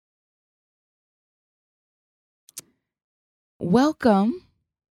Welcome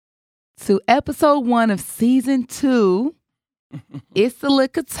to episode 1 of season 2. It's the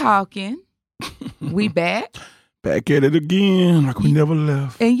Liquor Talking. We back. Back at it again, like we never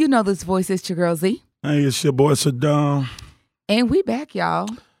left. And you know this voice, it's your girl Z. Hey, it's your boy Saddam. And we back, y'all.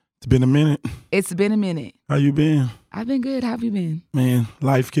 It's been a minute. It's been a minute. How you been? I've been good. How have you been? Man,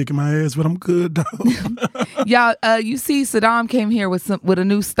 life kicking my ass, but I'm good, though. Y'all, you see Saddam came here with a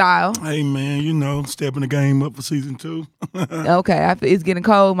new style. Hey, man, you know, stepping the game up for season 2. Okay, it's getting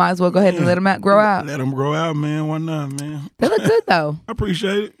cold. Might as well go ahead and let them grow out. Let them grow out, man. Why not, man? They look good, though. I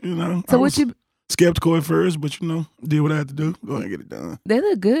appreciate it, you know. So I what was skeptical at first, but, you know, did what I had to do. Go ahead and get it done. They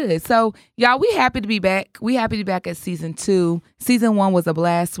look good. So, y'all, we happy to be back. We happy to be back at season 2. Season 1 was a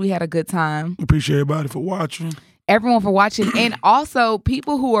blast. We had a good time. Appreciate everybody for watching. Everyone for watching, and also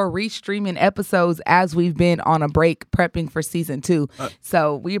people who are restreaming episodes as we've been on a break prepping for season 2.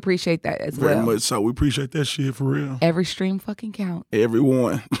 So we appreciate that as well. Very much so. We appreciate that shit for real. Every stream fucking count.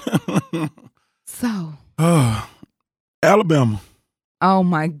 Everyone. So. Alabama. Oh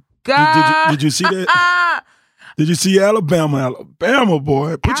my God. Did you see that? Did you see Alabama? Alabama,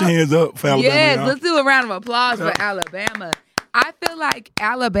 boy. Put your hands up for Alabama. Yes, y'all. let's do a round of applause for Alabama. I feel like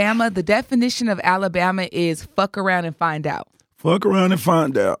Alabama, the definition of Alabama is fuck around and find out. Fuck around and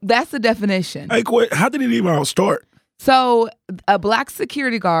find out. That's the definition. Hey, how did it even all start? So a black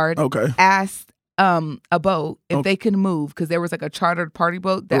security guard asked a boat if they could move because there was like a chartered party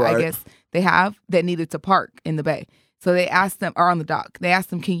boat that I guess they have that needed to park in the bay. So they asked them, or on the dock, they asked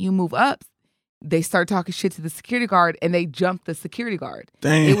them, can you move up? They started talking shit to the security guard and they jumped the security guard.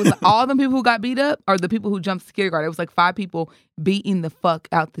 Damn. It was all the people who got beat up or the people who jumped the security guard. It was like 5 people beating the fuck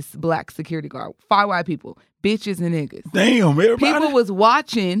out this black security guard. 5 white people, bitches and niggas. Damn, everybody. People was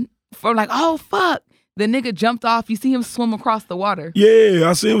watching from like, oh, fuck. The nigga jumped off. You see him swim across the water. Yeah,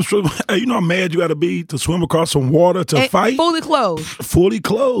 I see him swim. Hey, you know how mad you got to be to swim across some water to fight? Fully clothed. Fully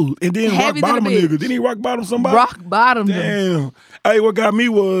clothed. And then Heavy rock bottom a than a bitch. nigga. Didn't he rock bottom somebody? Rock bottom. Damn. Hey, what got me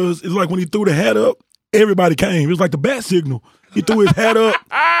was, it's like when he threw the hat up, everybody came. It was like the bat signal. He threw his hat up,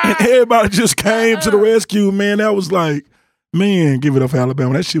 and everybody just came to the rescue, man. That was like, man, give it up for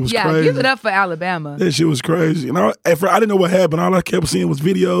Alabama. That shit was crazy. Yeah, give it up for Alabama. That shit was crazy. And I didn't know what happened. All I kept seeing was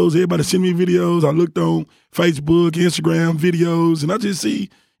videos. Everybody sent me videos. I looked on Facebook, Instagram videos, and I just see,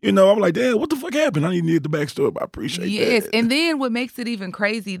 you know, I'm like, damn, what the fuck happened? I didn't need the backstory, but I appreciate that. Yes, and then what makes it even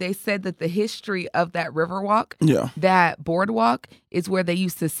crazy, they said that the history of that Riverwalk, that boardwalk, is where they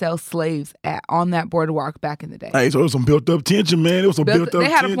used to sell slaves on that boardwalk back in the day. Hey, so it was some built-up tension, man. It was some built-up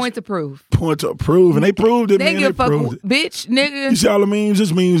tension. They had a point to prove. Point to prove, and they proved it, man. They proved it. Bitch, nigga. You see all the memes?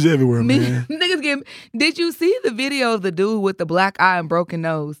 Just memes everywhere, man. Niggas get. Did you see the video of the dude with the black eye and broken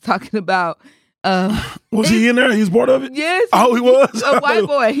nose talking about... was he in there? He was part of it? Yes. Oh, he was? A white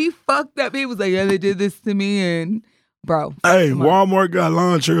boy. He fucked up. He was like, yeah, they did this to me. And, bro. Hey, Walmart got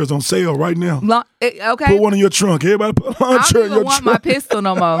lawn chairs on sale right now. Okay. Put one in your trunk. Everybody put a lawn chair in your trunk. I don't even want my pistol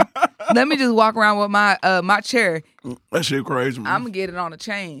no more. Let me just walk around with my chair. That shit crazy, man. I'm going to get it on a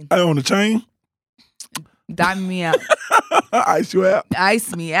chain. Hey, on the chain? Diamond me out. Ice you out.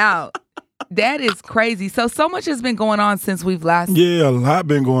 Ice me out. That is crazy. So much has been going on since we've last. Yeah, a lot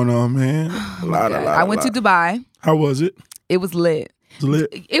been going on, man. A lot. I went to Dubai. How was it? It was lit. It was lit.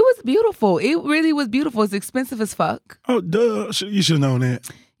 It was beautiful. It really was beautiful. It's expensive as fuck. Oh, duh. You should have known that.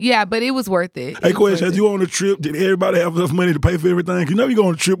 Yeah, but it was worth it. Hey, question, as you on a trip, did everybody have enough money to pay for everything? You know you go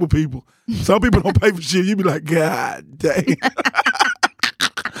on a trip with people. Some people don't pay for shit. You be like, God dang.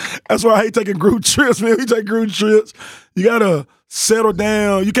 That's why I hate taking group trips, man. We take group trips. You got to settle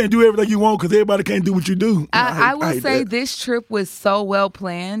down. You can't do everything you want because everybody can't do what you do. I will say this trip was so well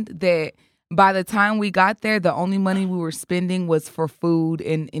planned that by the time we got there, the only money we were spending was for food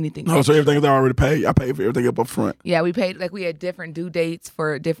and anything. Oh, so everything is already paid. I paid for everything up front. Yeah, we paid, we had different due dates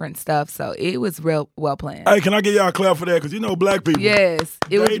for different stuff. So it was real well planned. Hey, can I give y'all a clap for that? Because you know black people. Yes,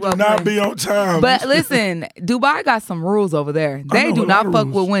 it was well planned. They do not be on time. But listen, Dubai got some rules over there. They do not fuck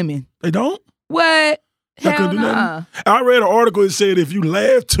with women. They don't? What? Hell nah. I read an article that said if you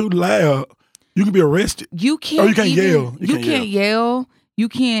laugh too loud, you can be arrested. You can't. Oh, you can't yell. You can't yell. You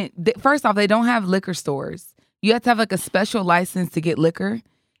can't. First off, they don't have liquor stores. You have to have a special license to get liquor.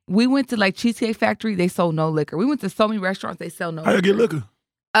 We went to Cheesecake Factory. They sold no liquor. We went to so many restaurants. They sell no liquor. How you get liquor?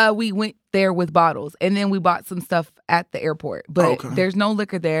 We went there with bottles, and then we bought some stuff at the airport. But there's no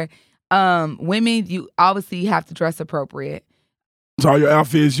liquor there. Women, you obviously have to dress appropriate. So all your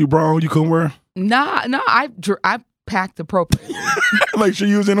outfits you brought, you couldn't wear? Nah, I packed appropriately. Make sure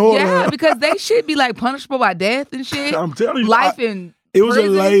you was in order. Yeah, because they should be punishable by death and shit. I'm telling you. Life in It was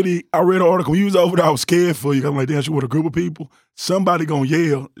prison. a lady, I read an article, when you was over there, I was scared for you. I'm like, damn, she with a group of people. Somebody gonna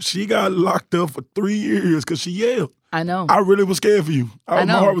yell. She got locked up for 3 years because she yelled. I know. I really was scared for you. My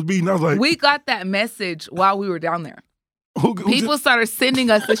heart was beating. I was like, we got that message while we were down there. People started sending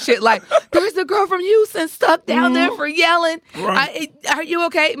us the shit like, there's a girl from Houston stuck down there for yelling. Right. Are you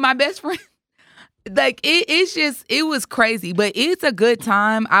okay? My best friend. Like, it was crazy, but it's a good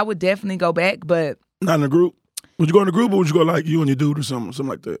time. I would definitely go back, but. Not in a group? Would you go in a group or would you go like you and your dude or something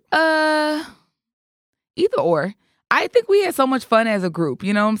like that? Either or. I think we had so much fun as a group.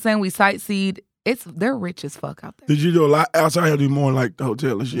 You know what I'm saying? We sightseed. They're rich as fuck out there. Did you do a lot outside or do more like the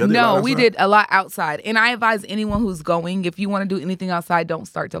hotel and shit? No, we did a lot outside. And I advise anyone who's going, if you want to do anything outside, don't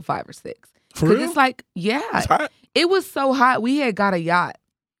start till 5 or 6. For real? It's like, yeah. It's hot? It was so hot. We had got a yacht.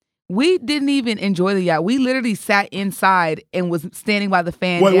 We didn't even enjoy the yacht. We literally sat inside and was standing by the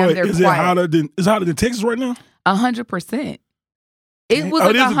fan down there Is quiet. It's hotter than Texas right now? 100%. It was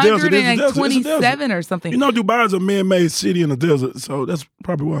like 127 or something. You know, Dubai is a man-made city in the desert, so that's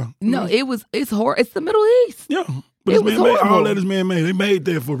probably why. No, it's horrible. It's the Middle East. Yeah, but it's man-made. All that is man-made. They made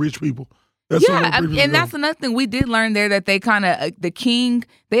that for rich people. That's that's another thing. We did learn there that they kind of,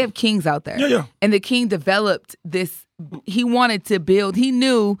 they have kings out there. Yeah. And the king developed this, he wanted to build, he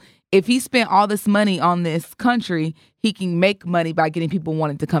knew if he spent all this money on this country, he can make money by getting people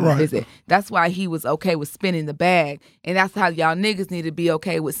wanting to come and visit. That's why he was okay with spinning the bag. And that's how y'all niggas need to be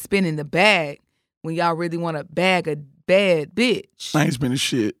okay with spinning the bag when y'all really want to bag a bad bitch. I ain't spending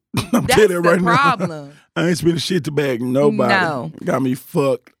shit. That's the problem. I ain't spending shit to bag nobody. No. Got me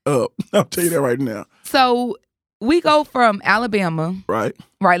fucked up. I'll tell you that right now. So we go from Alabama. Right.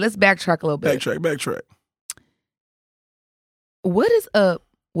 Let's backtrack a little bit. Backtrack. What is up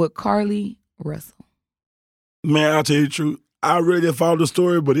with Carlee Russell? Man, I'll tell you the truth. I really didn't follow the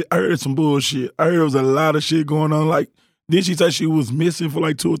story, but I heard some bullshit. I heard there was a lot of shit going on. Like, didn't she say she was missing for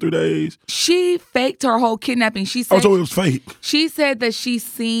like 2 or 3 days? She faked her whole kidnapping. She said, so it was fake. She said that she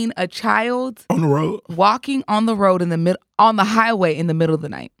seen a child on the road, walking on the road on the highway in the middle of the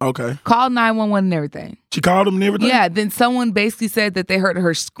night. Okay. Called 911 and everything. She called them and everything? Yeah. Then someone basically said that they heard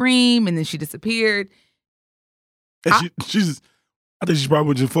her scream and then she disappeared. And I think she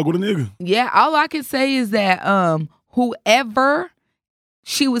probably just fuck with a nigga. Yeah, all I can say is that whoever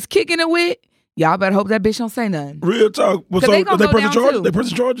she was kicking it with, y'all better hope that bitch don't say nothing. Real talk. So they pressing charges? They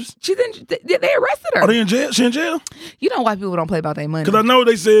pressing charges? They arrested her. Are they in jail? She in jail? You know why people don't play about their money. Because I know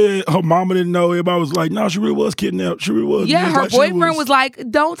they said her mama didn't know. Everybody was like, no, she really was kidnapped. She really was. Yeah, her boyfriend was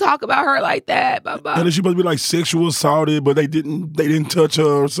like, don't talk about her like that. Blah, blah. And then she supposed to be like sexual assaulted, but they didn't touch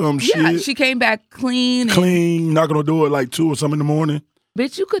her or some shit. Yeah, she came back clean, knocking on the door at like 2 or something in the morning.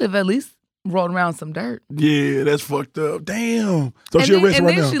 Bitch, you could have at least rolled around some dirt. Yeah, that's fucked up. Damn. So she arrested right now.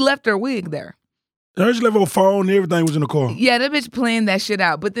 And then she left her wig there. She left her phone and everything was in the car. Yeah, that bitch playing that shit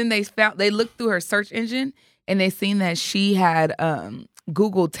out. But then they looked through her search engine and they seen that she had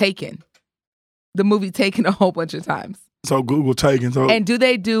Googled Taken. The movie Taken a whole bunch of times. So Google Taken. And do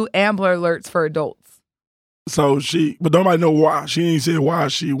they do Amber Alerts for adults? But nobody know why. She ain't said why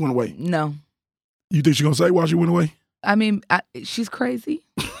she went away. No. You think she gonna say why she went away? I mean, she's crazy.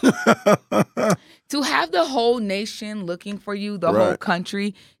 To have the whole nation looking for you, the whole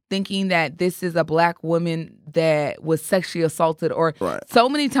country, thinking that this is a black woman that was sexually assaulted, or so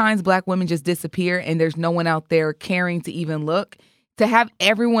many times black women just disappear and there's no one out there caring to even look. To have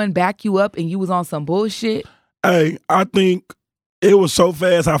everyone back you up and you was on some bullshit. Hey, I think it was so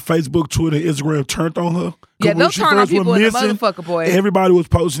fast how Facebook, Twitter, Instagram turned on her. Yeah, they'll turn on people in the motherfucker, boy. Everybody was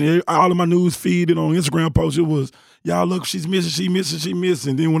posting. All of my news feed and on Instagram posts, it was, y'all look, she's missing, she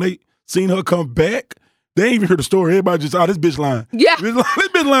missing. Then when they seen her come back, they ain't even heard the story. Everybody just, this bitch lying. Yeah. This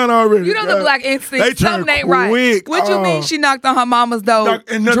bitch lying already. You know the black instinct. They something ain't right. What you mean she knocked on her mama's door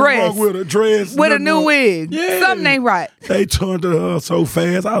dress with a dress. With a new wig. Yeah. Something ain't right. They turned to her so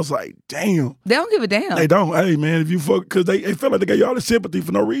fast. I was like, damn. They don't give a damn. They don't. Hey, man, if you fuck, because they felt like they gave y'all the sympathy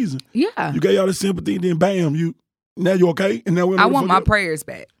for no reason. Yeah. You gave y'all the sympathy, and then bam, now you okay? And now I want my prayers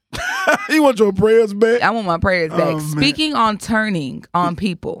back. You want your prayers back? I want my prayers back. Speaking on turning on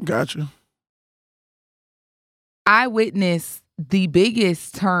people. Gotcha. I witnessed the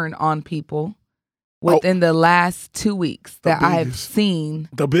biggest turn on people within the last 2 weeks that I have seen.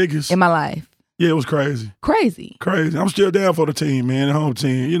 The biggest in my life. Yeah, it was crazy. Crazy. I'm still down for the team, man, the home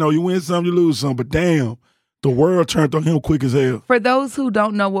team. You know, you win some, you lose some, but damn, the world turned on him quick as hell. For those who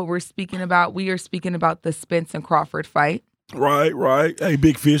don't know what we're speaking about, we are speaking about the Spence and Crawford fight. Right. Hey,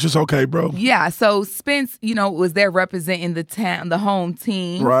 big fish, it's okay, bro. Yeah, so Spence, was there representing the home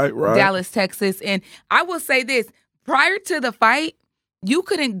team. Right. Dallas, Texas. And I will say this, prior to the fight, you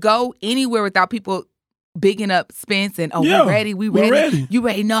couldn't go anywhere without people bigging up Spence and, we ready. You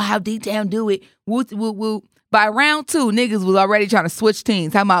ready know how D-Town do it. Woo, woo, woo. By round 2, niggas was already trying to switch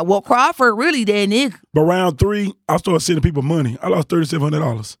teams. Talking about, well, Crawford really that nigga. But round 3, I started sending people money. I lost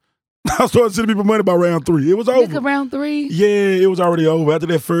 $3,700. I started sending people money by round 3. It was over. Nigga, round 3? Yeah, it was already over. After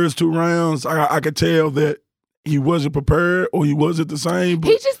that first 2 rounds, I could tell that he wasn't prepared or he wasn't the same.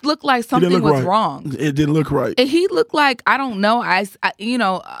 But he just looked like something was wrong. It didn't look right. And he looked like, I don't know, I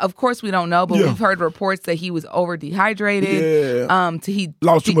of course we don't know, but we've heard reports that he was over dehydrated. Yeah. He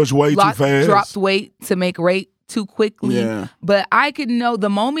lost too much weight too fast. Dropped weight to make weight too quickly. Yeah. But I could know the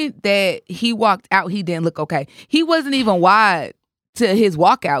moment that he walked out, he didn't look okay. He wasn't even wide to his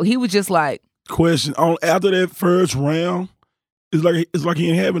walkout. He was just like. Question, after that first round, it's like he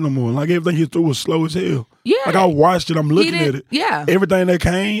ain't having no more. Like everything he threw was slow as hell. Yeah. Like I watched it, I'm looking at it. Yeah. Everything that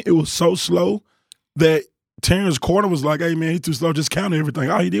came, it was so slow that Terrence Corner was like, hey man, he's too slow, just count everything.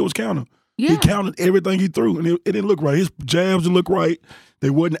 All he did was count him. Yeah. He counted everything he threw, and it didn't look right. His jabs didn't look right.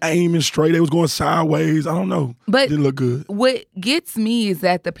 They wasn't aiming straight. They was going sideways. I don't know. But it didn't look good. What gets me is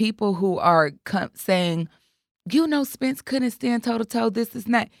that the people who are saying, Spence couldn't stand toe-to-toe, this is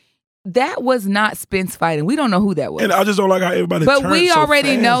not. That was not Spence fighting. We don't know who that was. And I just don't like how everybody But we so already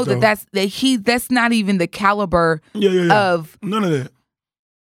fast, know though. that's not even the caliber of none of that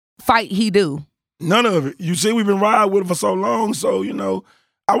fight he do. None of it. You see, we've been riding with him for so long, so,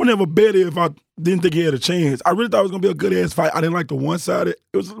 I would never bet it if I didn't think he had a chance. I really thought it was going to be a good-ass fight. I didn't like the one-sided.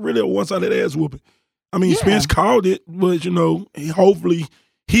 It was really a one-sided ass whooping. I mean, Spence called it, but, hopefully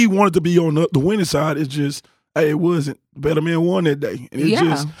he wanted to be on the winning side. It's just, hey, it wasn't. The better man won that day. And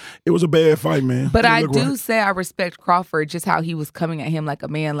it was a bad fight, man. But I do say I respect Crawford, just how he was coming at him like a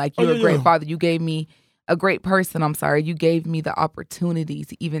man, like, you're a great father. You gave me a great person. I'm sorry. You gave me the opportunity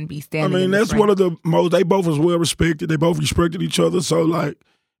to even be standing. I mean, that's one of the most, they both was well respected. They both respected each other. So, like,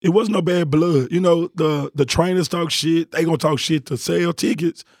 it wasn't no bad blood. The trainers talk shit. They gonna talk shit to sell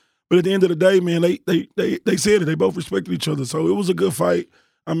tickets. But at the end of the day, man, they said it. They both respected each other. So it was a good fight.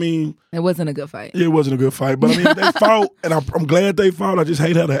 I mean, it wasn't a good fight. Yeah, it wasn't a good fight. But I mean, they fought, and I'm glad they fought. I just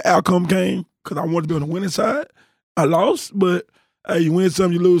hate how the outcome came because I wanted to be on the winning side. I lost, but hey, you win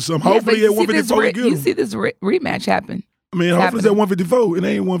some, you lose some. Hopefully, at 154, you see this rematch happen. I mean, hopefully it's at 154. It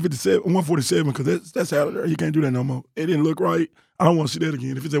ain't 147 because that's out of there. You can't do that no more. It didn't look right. I don't want to see that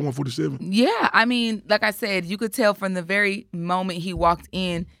again if it's at 147. Yeah, I mean, like I said, you could tell from the very moment he walked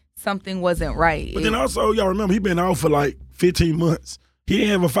in, something wasn't right. But then also, y'all remember, he been out for like 15 months. He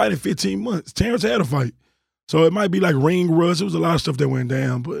didn't have a fight in 15 months. Terrence had a fight. So it might be like ring rust. It was a lot of stuff that went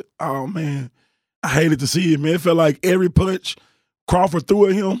down. But, oh, man, I hated to see it, man. It felt like every punch Crawford threw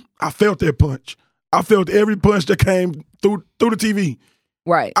at him, I felt that punch. I felt every punch that came through the TV.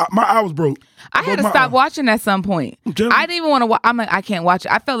 Right. My eye was broke. I had to stop watching at some point. I didn't even want to watch. I'm like, I can't watch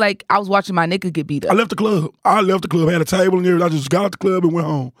it. I felt like I was watching my nigga get beat up. I left the club. I had a table and everything. I just got out the club and went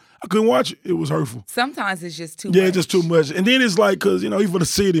home. I couldn't watch it. It was hurtful. Sometimes it's just too much. Yeah, it's just too much. And then it's like, because, even for the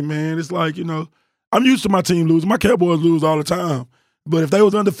city, man, it's like, I'm used to my team losing. My Cowboys lose all the time. But if they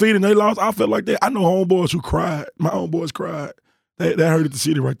was undefeated and they lost, I felt like that. I know homeboys who cried. My homeboys cried. That hurted the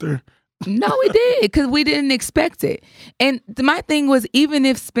city right there. No, it did, because we didn't expect it. And my thing was, even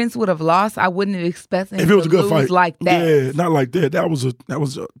if Spence would have lost, I wouldn't have expected him if it was to a good lose fight like that. Yeah, not like that. That was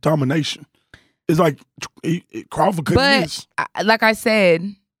a domination. It's like Crawford couldn't miss. Like I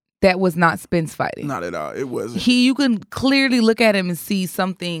said, that was not Spence fighting. Not at all. It wasn't. You can clearly look at him and see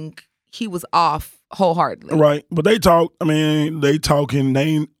something. He was off wholeheartedly. Right. But they talk. I mean, they talking. They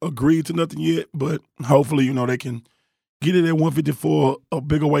ain't agreed to nothing yet. But hopefully, they can get it at 154, a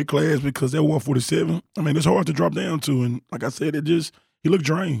bigger weight class, because that 147, I mean, it's hard to drop down to. And like I said, he looked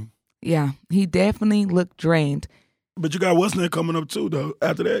drained. Yeah, he definitely looked drained. But you got what's name coming up too, though.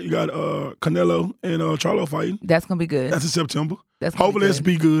 After that, you got Canelo and Charlo fighting. That's gonna be good. That's in September. Hopefully that's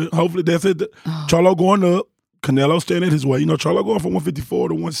be good. Hopefully that's it. Charlo going up. Canelo staying at his way. Charlo going from 154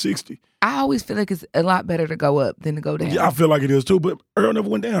 to 160. I always feel like it's a lot better to go up than to go down. Yeah, I feel like it is too. But Earl never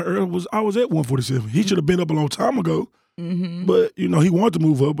went down. Earl was at 147. He should have been up a long time ago. Mm-hmm. But, he wanted to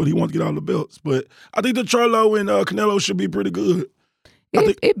move up, but he wanted to get all the belts. But I think the Charlo and Canelo should be pretty good.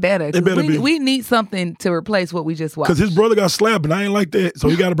 It better. It better be. We need something to replace what we just watched. Because his brother got slapped, and I ain't like that. So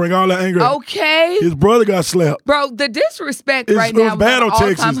he got to bring all that anger. Okay. His brother got slapped. Bro, the disrespect now. It was bad on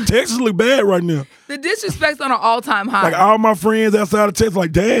Texas. Texas look bad right now. The disrespect's on an all-time high. Like, all my friends outside of Texas,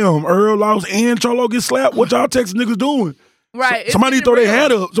 like, damn, Earl lost and Charlo get slapped. What y'all Texas niggas doing? Right. Somebody need to throw their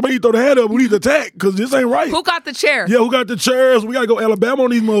hat up. Somebody need to throw their hat up. We need to attack, because this ain't right. Who got the chair? Yeah, who got the chairs? We got to go Alabama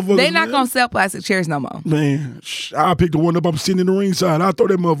on these motherfuckers. They not going to sell plastic chairs no more. Man, I'll pick the one up. I'm sitting in the ring side. I'll throw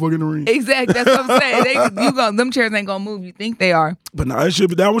that motherfucker in the ring. Exactly. That's what I'm saying. Them chairs ain't going to move. You think they are. But no,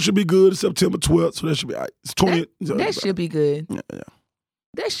 that one should be good. It's September 12th, so that should be all right. It's 20th. That should be good. Yeah.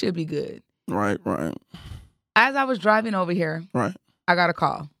 That should be good. Right. As I was driving over here, right, I got a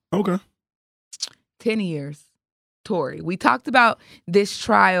call. Okay. 10 years. Tory. We talked about this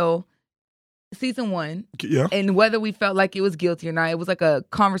trial season 1. Yeah. And whether we felt like it was guilty or not. It was like a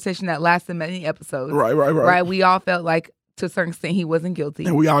conversation that lasted many episodes. Right. We all felt like, to a certain extent, he wasn't guilty.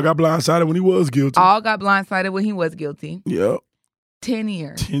 And we all got blindsided when he was guilty. All got blindsided when he was guilty. Yeah. 10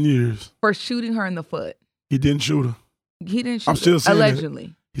 years. 10 years. For shooting her in the foot. He didn't shoot her. He didn't shoot her. I'm still saying allegedly.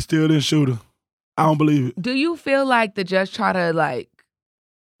 That. He still didn't shoot her. I don't believe it. Do you feel like the judge tried to, like,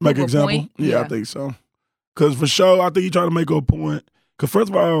 make an example? Yeah, I think so. Because for sure, I think he tried to make a point. Because first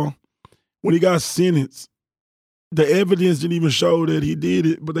of all, when he got sentenced, the evidence didn't even show that he did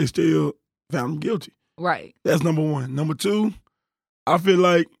it, but they still found him guilty. Right. That's number one. Number two, I feel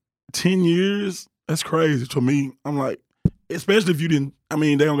like 10 years, that's crazy to me. I'm like, especially if you didn't,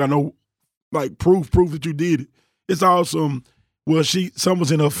 they don't got no, like, proof that you did it. It's awesome. Well, something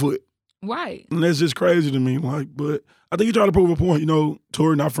was in her foot. Right. And that's just crazy to me. Like, but I think he tried to prove a point.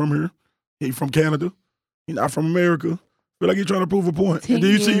 Tory not from here. He from Canada. He not from America. But like he trying to prove a point. And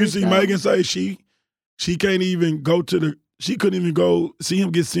then you see Megan say she can't even go she couldn't even go see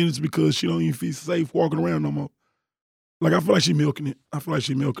him get sentenced because she don't even feel safe walking around no more. Like I feel like she milking it.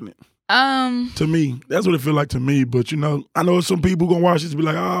 To me, that's what it feel like to me. But I know some people gonna watch this and be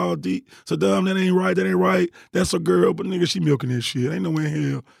like, oh, Saddam, that ain't right. That's a girl, but nigga, she milking that shit. Ain't no way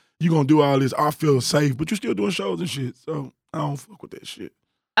in hell you gonna do all this. I feel safe, but you still doing shows and shit. So I don't fuck with that shit.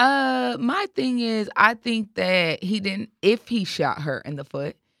 My thing is, I think that if he shot her in the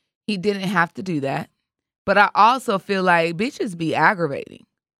foot, he didn't have to do that. But I also feel like bitches be aggravating.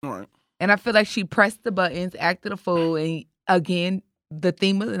 All right. And I feel like she pressed the buttons, acted a fool, and again, the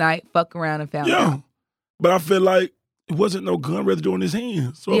theme of the night, fuck around and found out. Yeah. But I feel like it wasn't no gun residue on his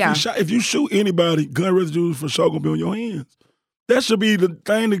hands. So if you shoot anybody, gun residue for sure gonna be on your hands. That should be the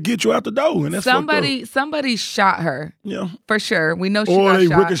thing to get you out the door. And that's somebody shot her. Yeah. For sure. We know she got shot. Or they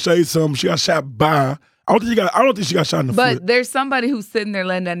ricocheted something. She got shot by. I don't think she got shot in the foot. But there's somebody who's sitting there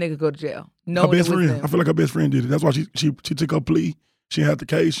letting that nigga go to jail. Her best friend. I feel like her best friend did it. That's why she took her plea. She had the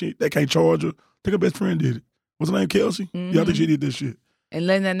case. They can't charge her. I think her best friend did it. What's her name? Kelsey? Mm-hmm. Yeah, I think she did this shit. And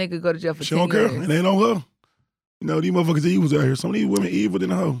letting that nigga go to jail for 10 years. She don't care. It ain't on her. These motherfuckers evils out here. Some of these women evil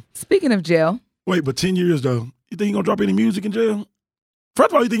than a hoe. Speaking of jail. Wait, but 10 years though. You think he gonna drop any music in jail?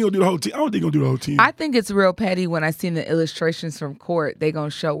 First of all, you think he'll do the whole team? I don't think he'll do the whole team. I think it's real petty when I seen the illustrations from court. They gonna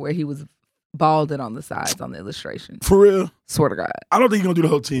show where he was balding on the sides on the illustration. For real? Swear to God. I don't think he's gonna do the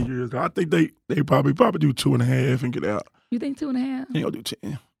whole 10 years. Though. I think they probably do 2.5 and get out. You think 2.5? He ain't gonna do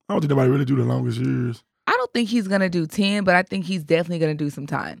 10. I don't think nobody really do the longest years. I don't think he's gonna do 10, but I think he's definitely gonna do some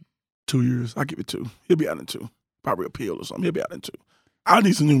time. 2 years. I give it 2. He'll be out in 2. Probably appeal or something. He'll be out in 2. I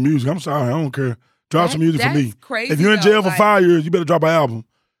need some new music. I'm sorry. I don't care. Drop some music for me. Crazy, if you're in jail for 5 years, you better drop an album.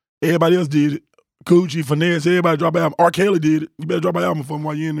 Everybody else did it. Gucci, Finesse, everybody drop an album. R. Kelly did it. You better drop an album for him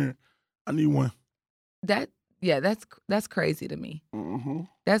while you're in there. I need one. That's crazy to me. Mm-hmm.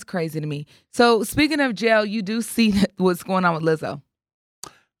 That's crazy to me. So speaking of jail, you do see what's going on with Lizzo.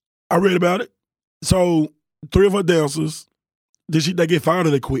 I read about it. So 3 of her dancers, they get fired or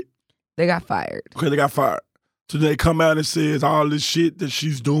they quit? They got fired. Okay, they got fired. So they come out and says all this shit that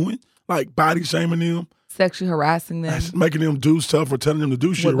she's doing, like body shaming them. Sexually harassing them. Making them do stuff or telling them to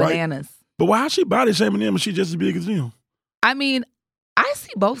do shit, right? Bananas. But why is she body shaming them if she's just as big as them? I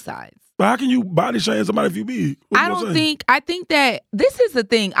see both sides. But how can you body shame somebody if you big? I think that this is the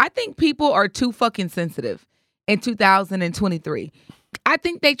thing. I think people are too fucking sensitive in 2023. I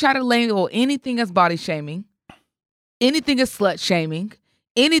think they try to label anything as body shaming, anything as slut shaming,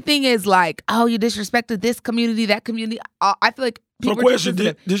 anything is like, oh, you disrespected this community, that community. I feel like people are question,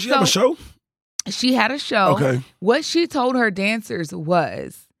 did she have a show? She had a show. Okay. What she told her dancers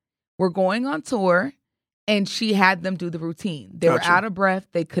was, we're going on tour, and she had them do the routine. They were out of breath.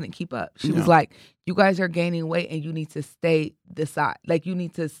 They couldn't keep up. She was like, you guys are gaining weight, and you need to stay the side. Like, you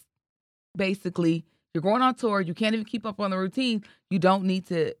need to basically, you're going on tour. You can't even keep up on the routine. You don't need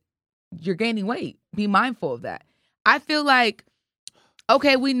to, you're gaining weight. Be mindful of that. I feel like,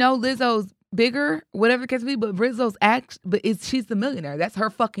 okay, we know Lizzo's bigger, whatever it can be, but she's the millionaire. That's her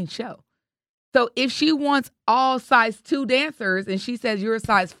fucking show. So if she wants all size 2 dancers and she says you're a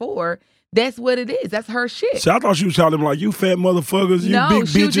size 4, that's what it is. That's her shit. So I thought she was telling them like, you fat motherfuckers, you big bitches. No,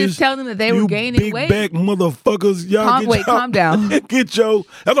 she was just telling them that they were gaining weight. You big back motherfuckers. Y'all calm down. Get your,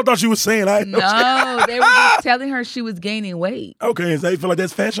 that's what I thought she was saying. No, they were just telling her she was gaining weight. Okay, so they feel like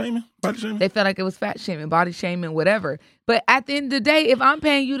that's fat shaming? Body shaming? They felt like it was fat shaming, body shaming, whatever. But at the end of the day, if I'm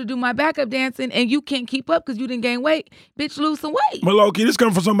paying you to do my backup dancing and you can't keep up because you didn't gain weight, bitch, lose some weight. But low-key, this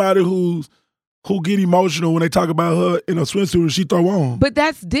comes from somebody who get emotional when they talk about her in a swimsuit she throw on. But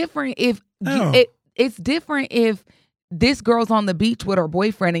that's different if it's different if this girl's on the beach with her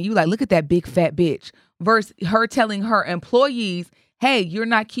boyfriend and you like, look at that big fat bitch, versus her telling her employees, hey, you're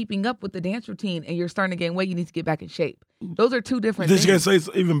not keeping up with the dance routine and you're starting to gain weight. You need to get back in shape. Those are two different things. Did you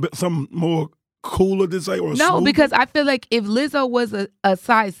say even something more cooler to say? Or no, because I feel like if Lizzo was a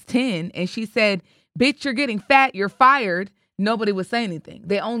size 10 and she said, bitch, you're getting fat, you're fired, nobody would say anything.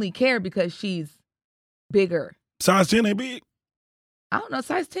 They only care because she's bigger. Size 10 ain't big? I don't know.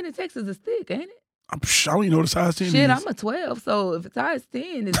 Size 10 in Texas is thick, ain't it? I don't even know what a size 10 is. Shit, I'm a 12, so if a size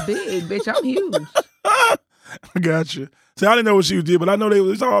 10 is big, bitch, I'm huge. I got you. See, I didn't know what she did, but I know they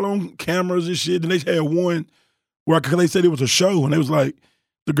was all on cameras and shit. And they had one where they said it was a show, and they was like,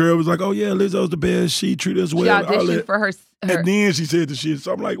 the girl was like, "Oh yeah, Lizzo's the best. She treated us well." She auditioned for her. And then she said the shit.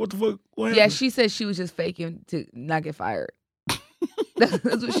 So I'm like, "What the fuck? What happened?" Yeah, she said she was just faking to not get fired. That's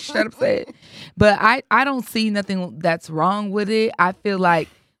what she straight up said. But I don't see nothing that's wrong with it. I feel like.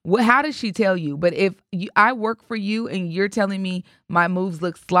 How does she tell you? But if I work for you and you're telling me my moves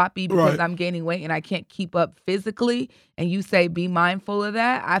look sloppy because I'm gaining weight and I can't keep up physically, and you say be mindful of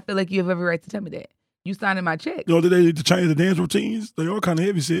that, I feel like you have every right to tell me that. You signing my check. Did they need to change the dance routines? They are kind of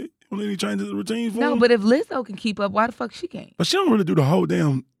heavy set. Don't they need to change the routines for them? But if Lizzo can keep up, why the fuck she can't? But she don't really do the whole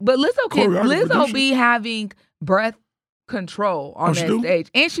damn. But Lizzo be having breath control on that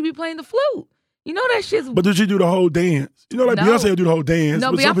stage, and she be playing the flute. You know that shit's... But did she do the whole dance? You know, like Beyonce will do the whole dance.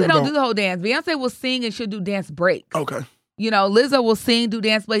 No, Beyonce don't do the whole dance. Beyonce will sing and she'll do dance breaks. Okay. You know, Lizzo will sing, do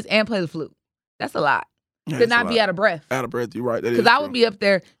dance breaks, and play the flute. That's a lot. Yeah, to not be out of breath. Out of breath, you're right. Because I would be up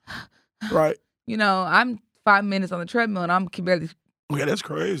there... Right. You know, I'm 5 minutes on the treadmill and I'm barely... Yeah, that's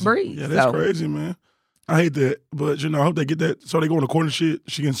crazy. Breathe. Yeah, that's crazy, man. I hate that. But, you know, I hope they get that. So they go in the court and shit.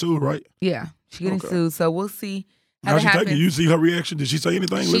 She getting sued, right? Yeah, she getting sued. So we'll see. How'd she take it? You see her reaction? Did she say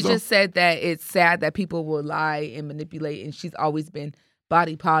anything? She just said that it's sad that people will lie and manipulate, and she's always been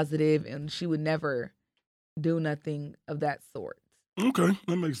body positive, and she would never do nothing of that sort. Okay,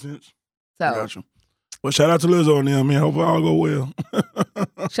 that makes sense. So, gotcha. Well, shout out to Lizzo and them, man. Hope it all go well.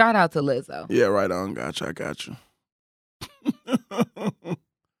 Shout out to Lizzo. Yeah, right on. Gotcha. I got you.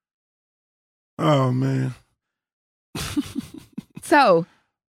 Oh, man. So,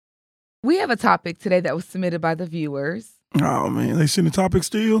 we have a topic today that was submitted by the viewers. Oh, man. They sending topics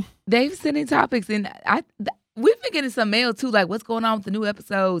still? They've sending topics. And we've been getting some mail, too, like what's going on with the new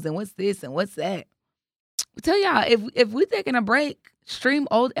episodes and what's this and what's that. I tell y'all, if we're taking a break, stream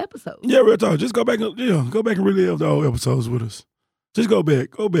old episodes. Yeah, real talk. Just go back and relive the old episodes with us. Just go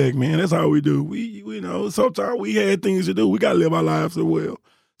back, man. That's how we do. We know, sometimes we had things to do. We got to live our lives as well.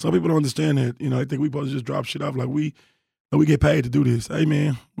 Some people don't understand that. You know, I think we supposed to just drop shit off like we get paid to do this. Hey,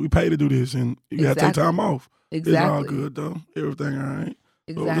 man, we pay to do this, and you got to take time off. Exactly. It's all good, though. Everything all right.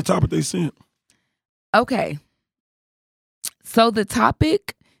 Exactly. So the topic they sent. Okay. So the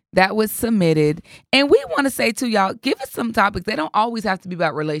topic that was submitted, and we want to say to y'all, give us some topics. They don't always have to be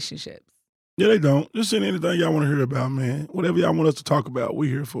about relationships. Yeah, they don't. Just send anything y'all want to hear about, man. Whatever y'all want us to talk about, we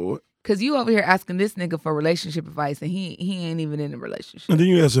here for it. Because you over here asking this nigga for relationship advice, and he ain't even in a relationship. And then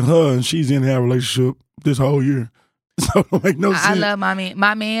you asking her, and she's in that relationship this whole year. So it don't make no sense. I love my man.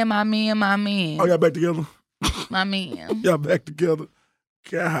 My man. Oh, y'all back together? My man. Y'all back together.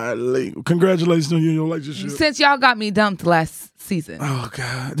 Golly. Congratulations on you and your relationship. Since y'all got me dumped last season. Oh,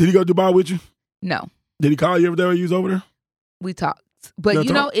 God. Did he go to Dubai with you? No. Did he call you every day when you was over there? We talked. But,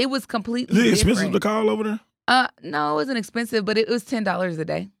 you know, it was completely different. Is it expensive different. to call over there? No, it wasn't expensive, but it was $10 a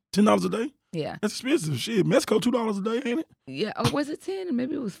day. $10 a day? Yeah. That's expensive. Shit, Mexico $2 a day, ain't it? Yeah. Or was it 10?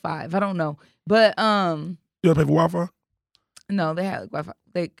 Maybe it was 5. I don't know. But you gotta pay for Wi-Fi? No, they had Wi-Fi.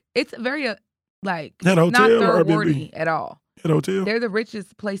 It's very not hotel or Airbnb at all. Had a hotel? They're the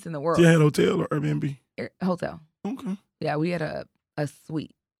richest place in the world. You had a hotel or Airbnb? Hotel. Okay. Yeah, we had a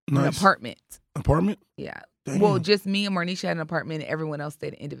suite. Nice. An apartment. Apartment? Yeah. Damn. Well, just me and Marnisha had an apartment, and everyone else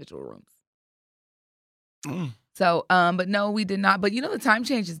stayed in individual rooms. So, but no, we did not. But you know, the time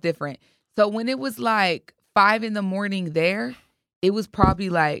change is different. So when it was like 5 a.m. there, it was probably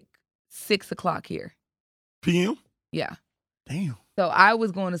like 6 o'clock here. PM? Yeah. Damn. So I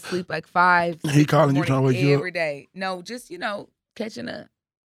was going to sleep like 5. He calling you trying to wake you up every day. No, just catching up.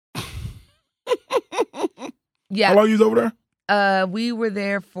 Yeah. How long you was over there? We were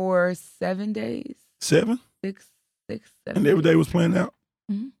there for 7 days. 7? 6, 7. And every day was planned out?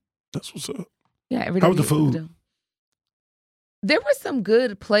 Mm-hmm. That's what's up. Yeah, every day. How was the food? There were some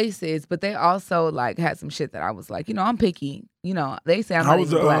good places, but they also had some shit that I was like, I'm picky. They say I'm not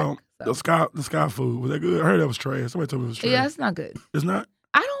even black. The sky food, was that good? I heard that was trash. Somebody told me it was trash. Yeah, it's not good. It's not?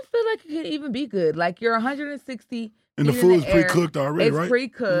 I don't feel like it can even be good. Like, you're 160 and the food's pre-cooked already, right? It's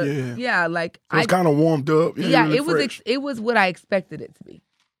pre-cooked. Yeah, so it's kind of warmed up. Yeah, it was what I expected it to be.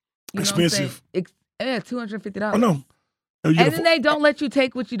 Expensive. Yeah, $250. I know. And then they don't let you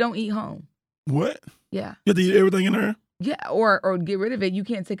take what you don't eat home. What? Yeah. You have to eat everything in there? Yeah, or get rid of it. You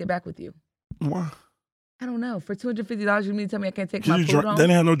can't take it back with you. Why? I don't know. For $250, you mean to tell me I can't take my food home? They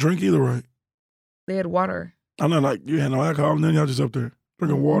didn't have no drink either, right? They had water. I know, like, you had no alcohol, and then y'all just up there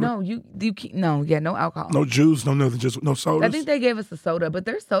drinking water. No, no alcohol. No juice, no nothing, just no sodas. I think they gave us a soda, but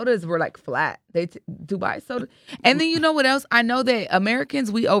their sodas were like flat. Dubai soda. And then you know what else? I know that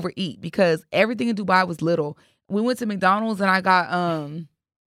Americans, we overeat because everything in Dubai was little. We went to McDonald's and I got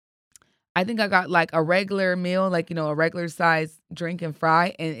I think I got like a regular meal, like, you know, a regular size drink and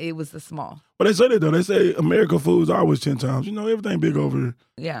fry, and it was the small. But they say that though. They say American food is always 10 times. You know, everything big over here.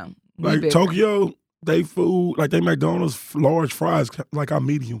 Yeah. Like Tokyo, they food, like they McDonald's large fries, like our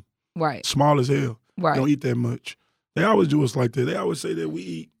medium. Right. Small as hell. Right. Don't eat that much. They always do us like that. They always say that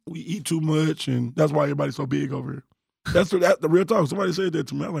we eat too much, and that's why everybody's so big over here. That's the real talk. Somebody said that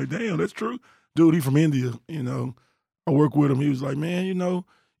to me. I'm like, damn, that's true. Dude, he from India, you know. I work with him. He was like, man, you know,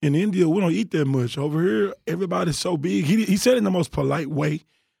 in India, we don't eat that much. Over here, everybody's so big. He said it in the most polite way,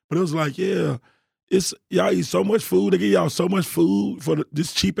 but it was like, yeah, y'all eat so much food. They give y'all so much food for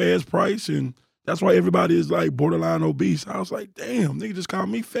this cheap-ass price, and that's why everybody is like borderline obese. I was like, damn, nigga just called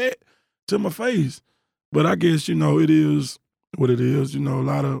me fat to my face. But I guess, you know, it is what it is. You know, a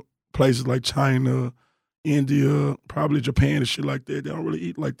lot of places like China, India, probably Japan and shit like that, they don't really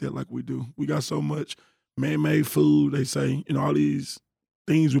eat like that like we do. We got so much man-made food, they say, you know, all these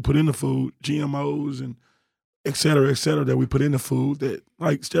things we put in the food, GMOs and et cetera, that we put in the food that,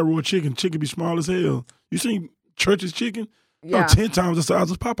 like steroid chicken be small as hell. You seen Church's chicken? Yeah. 10 times the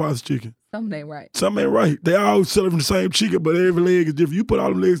size of Popeye's chicken. Something ain't right. Something ain't right. They all sell from the same chicken, but every leg is different. You put all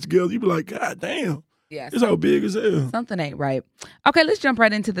them legs together, you be like, God damn. Yeah, it's all big as hell. Something ain't right. Okay, let's jump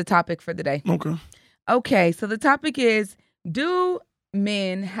right into the topic for the day. Okay, so the topic is, do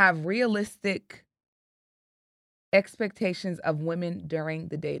men have realistic expectations of women during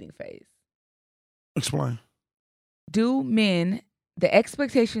the dating phase? Explain. Do men, the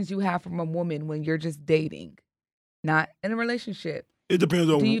expectations you have from a woman when you're just dating, not in a relationship. It depends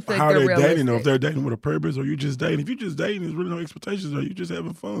on how they're dating, though. If they're dating with a purpose or you just dating. If you just dating, there's really no expectations, or you just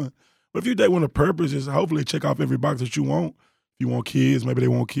having fun. But if you date with a purpose, is hopefully check off every box that you want. If you want kids, maybe they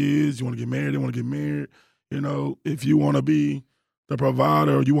want kids. You want to get married, they want to get married. You know, if you want to be the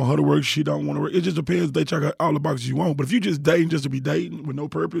provider or you want her to work, she don't want to work. It just depends if they check out all the boxes you want. But if you just dating just to be dating with no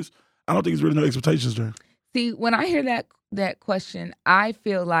purpose, I don't think there's really no expectations there. See, when I hear that question, I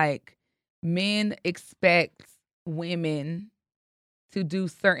feel like men expect women to do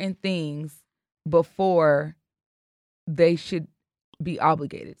certain things before they should be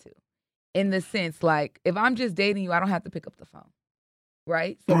obligated to. In the sense, like, if I'm just dating you, I don't have to pick up the phone,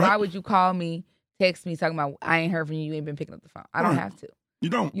 right? So why would you call me, text me, talking about, I ain't heard from you, you ain't been picking up the phone? I don't have to. You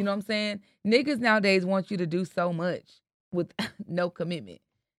don't. You know what I'm saying? Niggas nowadays want you to do so much with no commitment.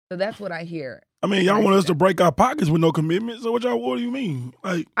 So that's what I hear. I mean, y'all want us to break our pockets with no commitment? So what do you mean?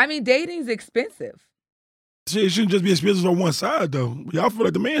 Like, I mean, dating's expensive. It shouldn't just be expensive on one side, though. Y'all feel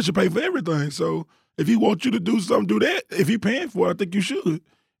like the man should pay for everything. So if he wants you to do something, do that. If he paying for it, I think you should.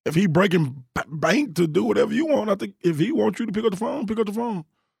 If he breaking bank to do whatever you want, I think if he wants you to pick up the phone, pick up the phone.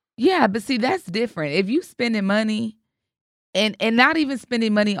 Yeah, but see, that's different. If you spending money and not even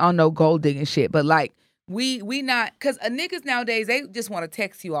spending money on no gold digging shit, but like we not, because niggas nowadays, they just want to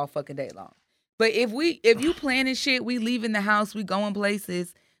text you all fucking day long. But if you planning shit, we leaving the house, we going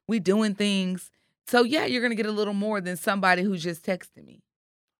places, we doing things. So yeah, you're gonna get a little more than somebody who's just texting me.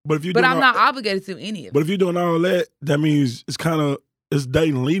 But I'm not obligated to any of it. But if you're doing all that, that means it's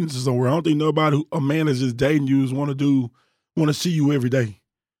dating leading to somewhere. I don't think a man is just dating you is want to see you every day.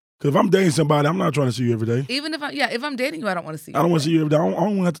 Because if I'm dating somebody, I'm not trying to see you every day. Even if I'm dating you, I don't want to see you. I don't want to see you every day. I don't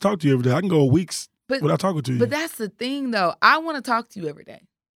want to have to talk to you every day. I can go weeks without talking to you. But that's the thing, though. I want to talk to you every day.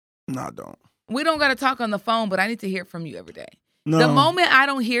 No, I don't. We don't got to talk on the phone, but I need to hear from you every day. No. The moment I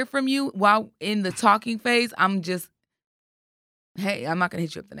don't hear from you while in the talking phase, I'm just, hey, I'm not gonna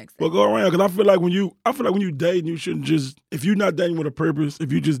hit you up the next day. Well, go around, because I feel like when you dating, you shouldn't just, if you're not dating with a purpose,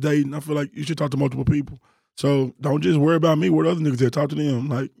 if you just dating, I feel like you should talk to multiple people. So don't just worry about me. What other niggas there? Talk to them.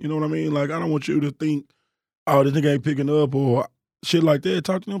 Like, you know what I mean? Like, I don't want you to think, oh, this nigga ain't picking up or shit like that.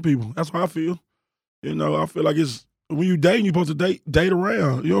 Talk to them people. That's how I feel. You know, I feel like it's when you dating, you're supposed to date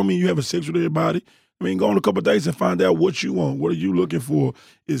around. You know what I mean? You having sex with everybody. I mean, go on a couple of dates and find out what you want. What are you looking for?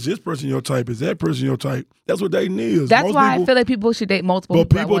 Is this person your type? Is that person your type? That's what dating is. That's why I feel like people should date multiple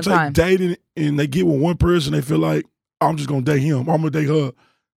people at one time. But people take dating and they get with one person. They feel like, I'm just going to date him. I'm going to date her.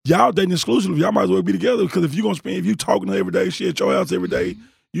 Y'all dating exclusively. Y'all might as well be together, because if you talking to her every day, she at your house every day,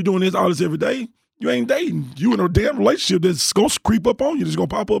 you doing all this every day, You ain't dating. You in a damn relationship that's gonna creep up on you. That's gonna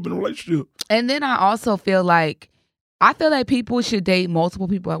pop up in a relationship. And then I also feel like people should date multiple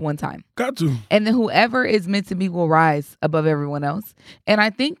people at one time. Got to. And then whoever is meant to be will rise above everyone else. And I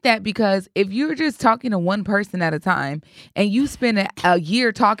think that because if you're just talking to one person at a time and you spend a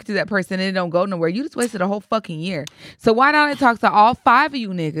year talking to that person and it don't go nowhere, you just wasted a whole fucking year. So why don't I talk to all 5 of you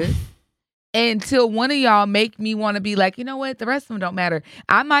niggas until one of y'all make me want to be like, you know what? The rest of them don't matter.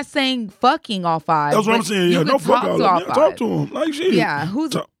 I'm not saying fucking all 5. That's what I'm saying. Yeah, no fuck all of them. Yeah, talk to them. Like shit. Yeah,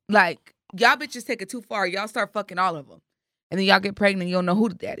 like, y'all bitches take it too far. Y'all start fucking all of them. And then y'all get pregnant, you don't know who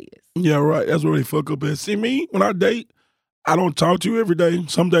the daddy is. Yeah, right. That's where they fuck up at. See, me, when I date, I don't talk to you every day.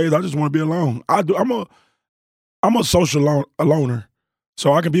 Some days I just want to be alone. I'm a social loner.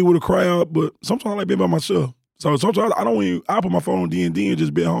 So I can be with a crowd, but sometimes I like being by myself. So sometimes I put my phone on D&D and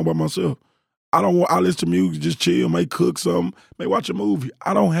just be at home by myself. I listen to music, just chill, may cook something, may watch a movie.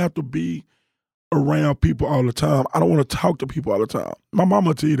 I don't have to be around people all the time. I don't want to talk to people all the time. My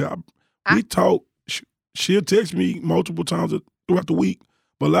mama tell you that. We talk. She'll text me multiple times throughout the week,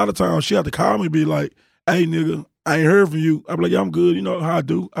 but a lot of times she have to call me and be like, hey, nigga, I ain't heard from you. I be like, yeah, I'm good. You know how I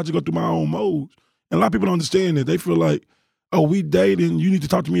do. I just go through my own modes. And a lot of people don't understand that. They feel like, oh, we dating, you need to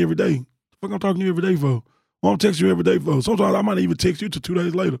talk to me every day. What the fuck I'm talking to you every day for? Well, I'm texting you every day for. Sometimes I might even text you to 2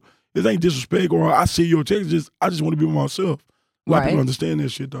 days later. This ain't disrespect or I see your text. I just want to be with myself. A lot of people understand that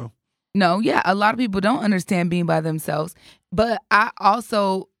shit, though. No, yeah, a lot of people don't understand being by themselves. But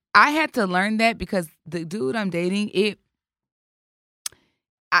I had to learn that because the dude I'm dating,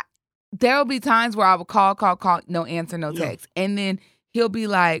 there'll be times where I will call, no answer, no text. And then he'll be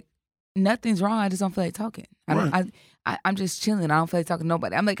like, nothing's wrong. I just don't feel like talking. I'm just chilling. I don't feel like talking to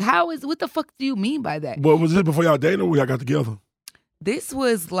nobody. I'm like, what the fuck do you mean by that? Well, was this before y'all dated or when y'all got together? This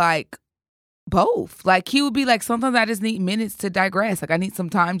was like both. Like he would be like, sometimes I just need minutes to digress. Like I need some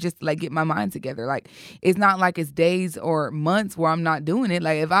time just to like get my mind together. Like it's not like it's days or months where I'm not doing it.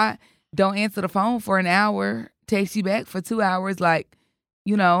 Like if I don't answer the phone for an hour, text you back for 2 hours, like,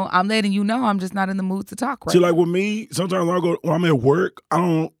 you know, I'm letting you know I'm just not in the mood to talk right. See, like with me, sometimes when I'm at work, I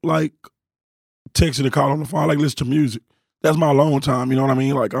don't like texting and call on the phone. I like listen to music. That's my alone time. You know what I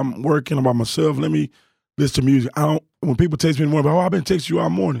mean? Like I'm working, I'm by myself. Let me listen to music. When people text me in the morning, I've been texting you all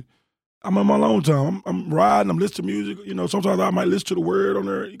morning. I'm on my alone time. I'm riding, I'm listening to music. You know, sometimes I might listen to the word on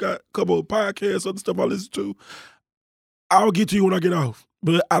there. You got a couple of podcasts, other stuff I listen to. I'll get to you when I get off.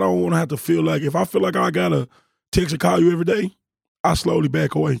 But I don't want to have to feel like, if I feel like I got to text and call you every day, I slowly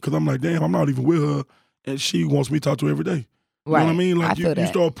back away because I'm like, damn, I'm not even with her and she wants me to talk to her every day. You know what I mean? Like you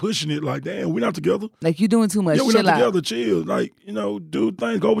start pushing it like, damn, we're not together. Like you doing too much. Yeah, we're not together, chill. Like, you know, do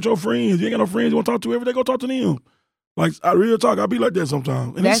things, go with your friends. You ain't got no friends you want to talk to every day, go talk to them. Like, real talk, I be like that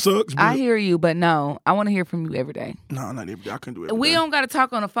sometimes. And it sucks. I hear you, but no, I want to hear from you every day. No, not every day. I couldn't do it every We day. don't got to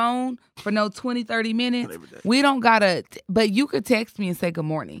talk on the phone for no 20, 30 minutes. Not every day. We don't got to, but you could text me and say good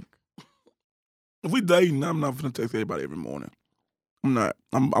morning. If we dating, I'm not going to text everybody every morning. I'm not.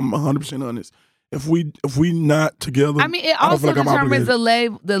 I'm 100% honest. If we not together, I mean, it also determines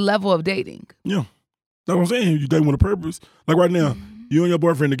the level of dating. Yeah. That's what I'm saying. You dating with a purpose. Like right now, you and your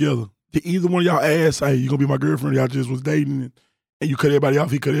boyfriend together. Did either one of y'all ask, hey, you going to be my girlfriend? Y'all just was dating and you cut everybody off,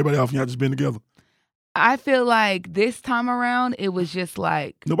 he cut everybody off, and y'all just been together. I feel like this time around, it was just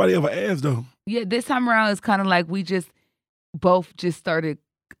like... Nobody ever asked, though. Yeah, this time around, it's kind of like we just both just started...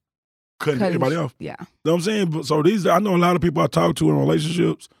 Cutting everybody off. Yeah. You know what I'm saying? But so I know a lot of people I talk to in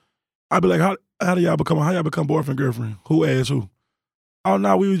relationships. I be like, how y'all become boyfriend, girlfriend? Who asked who? Oh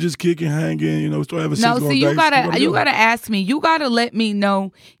no, we was just kicking, hanging, you know, still having sex. No, see, you gotta ask me. You gotta let me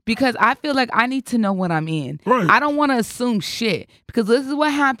know because I feel like I need to know what I'm in. Right. I don't want to assume shit because this is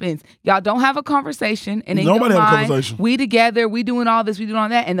what happens. Y'all don't have a conversation, and nobody have a conversation. We together, we doing all this, we doing all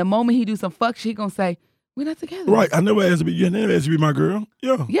that, and the moment he do some fuck shit, he gonna say we're not together. Right. I never asked to be. You never asked to be my girl.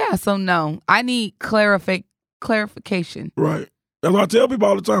 Yeah. Yeah. So no, I need clarification. Right. That's what I tell people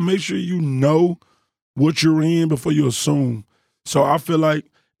all the time. Make sure you know what you're in before you assume. So I feel like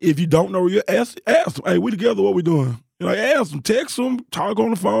if you don't know, you ask them, hey, we together, what we doing? You know, ask them, text them, talk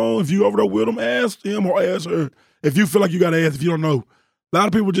on the phone. If you over there with them, ask him or ask her. If you feel like you got to ask, if you don't know. A lot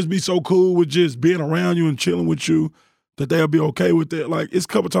of people just be so cool with just being around you and chilling with you that they'll be okay with that. Like, it's a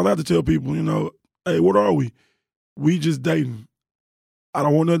couple times I have to tell people, you know, hey, what are we? We just dating. I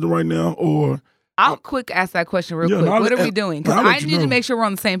don't want nothing right now, or... I'll quick ask that question real quick. What are we doing? Because I need to make sure we're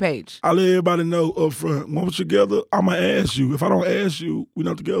on the same page. I let everybody know up front. When we're together, I'm going to ask you. If I don't ask you, we're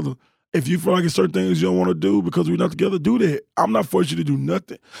not together. If you feel like it's certain things you don't want to do because we're not together, do that. I'm not forcing you to do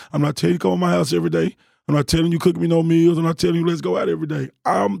nothing. I'm not telling you to come to my house every day. I'm not telling you cook me no meals. I'm not telling you let's go out every day.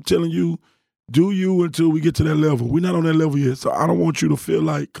 I'm telling you, do you until we get to that level. We're not on that level yet, so I don't want you to feel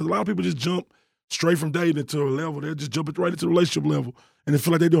like, because a lot of people just jump straight from dating to a level. They'll just jump right into the relationship level. And they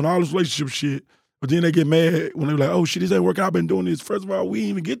feel like they're doing all this relationship shit. But then they get mad when they're like, oh, shit, this ain't working. I've been doing this. First of all, we ain't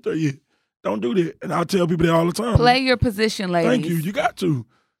even get there yet. Don't do that. And I tell people that all the time. Play your position, ladies. Thank you. You got to.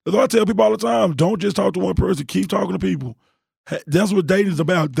 That's what I tell people all the time. Don't just talk to one person. Keep talking to people. That's what dating is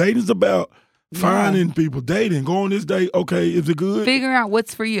about. Dating is about finding people. Dating. Go on this date. Okay, is it good? Figuring out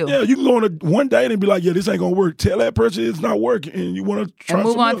what's for you. Yeah, you can go on one date and be like, yeah, this ain't going to work. Tell that person it's not working and you want to try and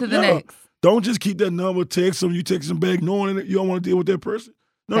move on to the next. Don't just keep that number, text them, you text them back knowing that you don't want to deal with that person.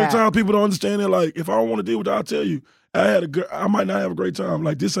 Time people don't understand it. Like, if I don't want to deal with that, I'll tell you. I might not have a great time.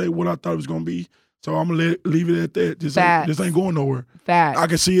 Like, this ain't what I thought it was going to be. So I'm going to leave it at that. This ain't going nowhere. Facts. I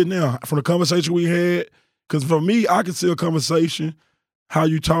can see it now from the conversation we had. Because for me, I can see a conversation, how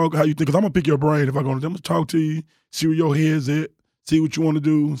you talk, how you think. Because I'm going to pick your brain if I'm going to talk to you, see where your head's at, see what you want to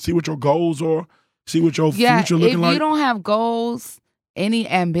do, see what your goals are, see what your future looking like. If you don't have goals, any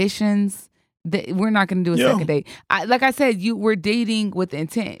ambitions, we're not going to do a second date. Like I said, we're dating with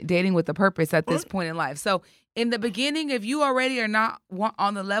intent, dating with a purpose at this point in life. So in the beginning, if you already are not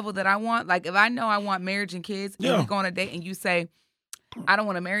on the level that I want, like if I know I want marriage and kids, and we go on a date and you say, I don't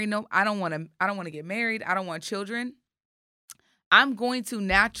want to marry I don't want to get married, I don't want children, I'm going to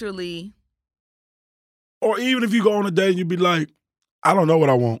naturally. Or even if you go on a date and you be like, I don't know what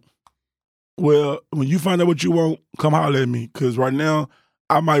I want. Well, when you find out what you want, come holler at me. Because right now,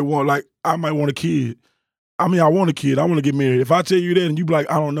 I might want a kid. I mean, I want a kid. I want to get married. If I tell you that and you be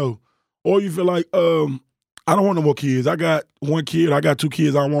like, I don't know. Or you feel like, I don't want no more kids. I got one kid. I got 2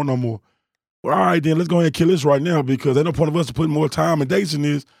 kids. I don't want no more. Well, all right, then let's go ahead and kill this right now because there's no point of us to put more time and dates in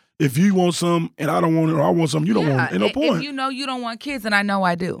this. If you want some and I don't want it, or I want something you don't want it, ain't no point. If you know you don't want kids, and I know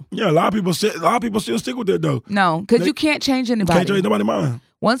I do. Yeah, a lot of people still stick with that though. No, because you can't change anybody. Can't change nobody's mind.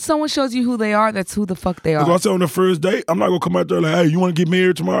 Once someone shows you who they are, that's who the fuck they are. Because I said on the first date, I'm not gonna come out there like, hey, you want to get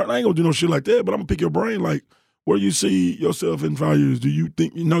married tomorrow? I ain't gonna do no shit like that. But I'm gonna pick your brain like, where do you see yourself in 5 years? Do you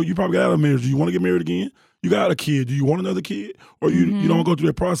think you probably got out of marriage? Do you want to get married again? You got a kid. Do you want another kid? Or you don't go through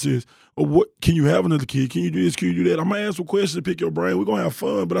that process? Or what? Can you have another kid? Can you do this? Can you do that? I'm going to ask some questions to pick your brain. We're going to have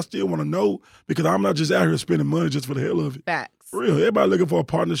fun, but I still want to know because I'm not just out here spending money just for the hell of it. Facts. For real. Everybody looking for a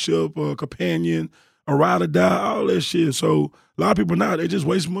partnership, a companion, a ride or die, all that shit. So a lot of people now, they just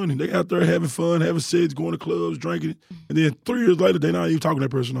waste money. They out there having fun, having sex, going to clubs, drinking. And then 3 years later, they're not even talking to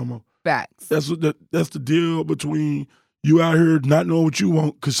that person no more. Facts. That's the deal between you out here not knowing what you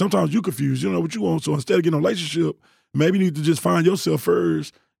want, because sometimes you confused. You don't know what you want. So instead of getting a relationship, maybe you need to just find yourself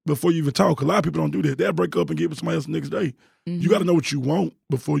first before you even talk. A lot of people don't do that. They'll break up and get with somebody else the next day. You got to know what you want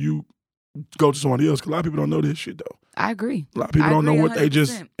before you go to somebody else, because a lot of people don't know this shit, though. I agree. A lot of people don't know what 100%. They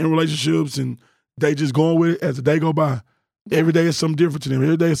just in relationships and they just going with it as the day go by. Every day is something different to them.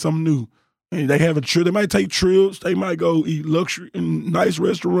 Every day is something new. And they have a trip. They might take trips. They might go eat luxury in nice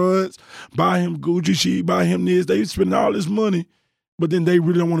restaurants, buy him Gucci shit, buy him this. They spend all this money, but then they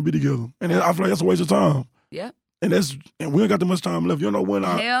really don't want to be together. And I feel like that's a waste of time. Yeah. And we ain't got that much time left. You don't know when.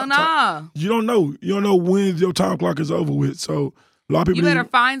 Hell nah. You don't know. You don't know when your time clock is over with. So a lot of people. You better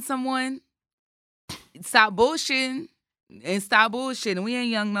find someone. Stop bullshitting and stop bullshitting. We ain't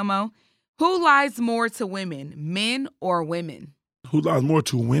young no more. Who lies more to women, men or women? Who lies more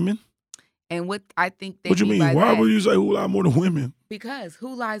to women? And what I think they What you mean? Why would you say who lies more to women? Because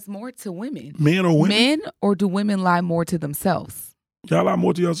who lies more to women? Men or women? Men, or do women lie more to themselves? Y'all lie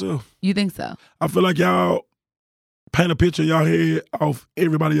more to yourself. You think so? I feel like y'all paint a picture in y'all head of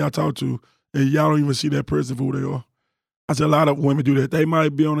everybody y'all talk to, and y'all don't even see that person for who they are. I said a lot of women do that. They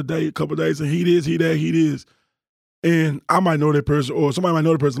might be on a date a couple of days, and he this, he that, he this. And I might know that person, or somebody might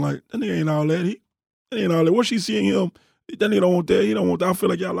know the person like, that nigga ain't all that. He ain't all that. What she seeing him? That nigga don't want that. He don't want that. I feel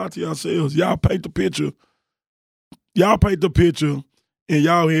like y'all lie to yourselves. Y'all paint the picture. Y'all paint the picture in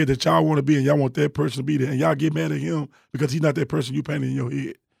y'all head that y'all want to be, and y'all want that person to be there. And y'all get mad at him because he's not that person you painted in your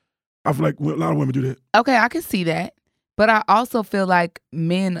head. I feel like a lot of women do that. Okay, I can see that. But I also feel like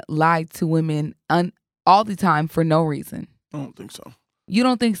men lie to women all the time for no reason. I don't think so. You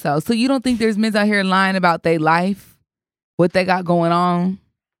don't think so? So you don't think there's men out here lying about their life, what they got going on?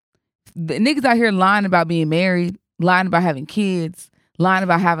 The niggas out here lying about being married, lying about having kids, lying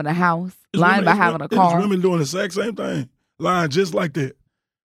about having a house, lying about having a car. Women doing the exact same thing, lying just like that.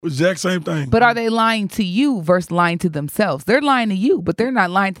 Exact same thing. But are they lying to you versus lying to themselves? They're lying to you, but they're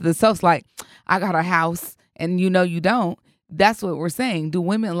not lying to themselves like, I got a house and you know you don't. That's what we're saying. Do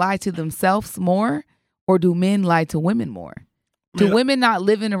women lie to themselves more, or do men lie to women more? Do women not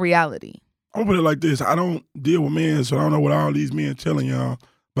live in a reality? I'm gonna put it like this. I don't deal with men, so I don't know what all these men telling y'all.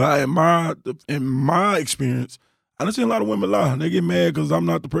 But in my experience, I done seen a lot of women lie. They get mad because I'm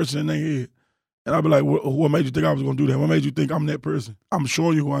not the person in their head. And I'd be like, what made you think I was going to do that? What made you think I'm that person? I'm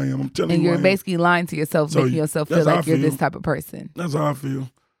showing you who I am. I'm telling you and who I am. And you're basically lying to yourself, so making yourself feel like you're this type of person. That's how I feel.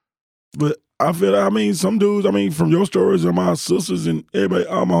 But I feel, some dudes, from your stories and my sisters and everybody,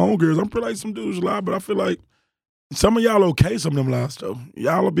 all my homegirls, I'm pretty like some dudes lie, but I feel like some of y'all okay, some of them lies, though.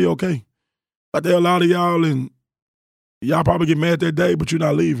 Y'all will be okay. Like there are a lot of y'all, and y'all probably get mad that day, but you're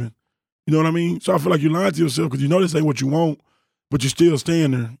not leaving. You know what I mean? So I feel like you're lying to yourself because you know this ain't what you want, but you're still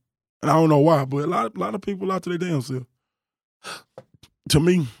staying there. And I don't know why, but a lot of people lie to their damn self. To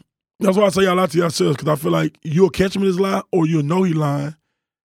me, that's why I say y'all lie to yourselves, because I feel like you'll catch him in his lie or you'll know he lying,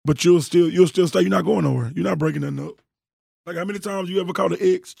 but you'll still stay. You're not going nowhere. You're not breaking nothing up. Like how many times you ever caught an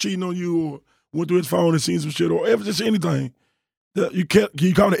ex cheating on you or went through his phone and seen some shit or ever just anything? You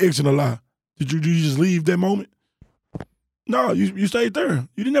caught an ex in a lie. Did you just leave that moment? No, you stayed there.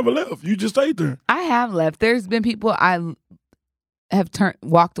 You never left. You just stayed there. I have left. There's been people I have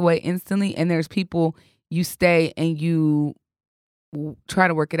walked away instantly, and there's people you stay and you try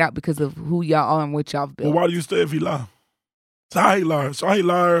to work it out because of who y'all are and what y'all built. Well, why do you stay if he lie? So I hate liars.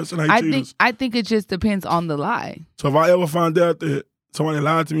 And I hate cheaters. I think it just depends on the lie. So if I ever find out that somebody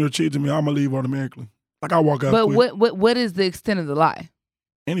lied to me or cheated to me, I'm gonna leave automatically. Like I walk out. But quick. what is the extent of the lie?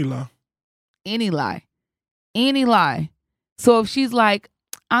 Any lie. Any lie. Any lie. So if she's like,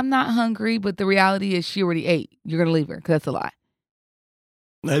 I'm not hungry, but the reality is she already ate, you're going to leave her because that's a lie.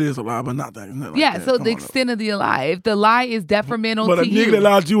 That is a lie, but not that. Not yeah, like so that. the extent of the lie. If the lie is detrimental to you. But a nigga that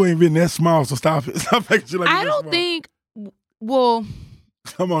lied to you ain't been that small, so stop it. Stop making you like I don't small. think, well.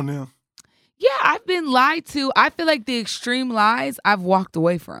 Come on now. Yeah, I've been lied to. I feel like the extreme lies I've walked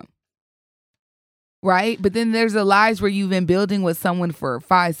away from. Right? But then there's the lies where you've been building with someone for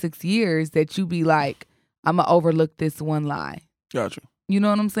 5-6 years that you be like, I'm going to overlook this one lie. Gotcha. You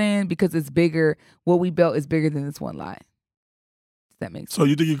know what I'm saying? Because it's bigger. What we built is bigger than this one lie. Does that make sense? So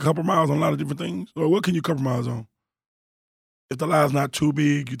you think you can compromise on a lot of different things? Or what can you compromise on? If the lie's not too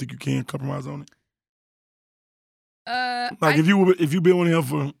big, you think you can compromise on it? If you've been with him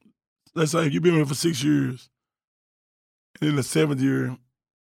for, let's say, if you've been with him for 6 years, and in the 7th year,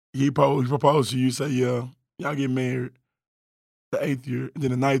 he proposed to you, you say, yeah, y'all get married. The 8th year, and then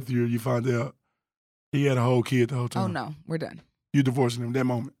the 9th year, you find out he had a whole kid the whole time. Oh no, we're done. You divorcing him that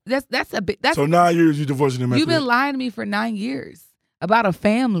moment. That's a big. So 9 years you divorcing him. You've been lying to me for 9 years about a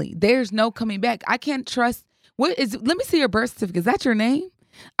family. There's no coming back. I can't trust. Let me see your birth certificate. Is that your name?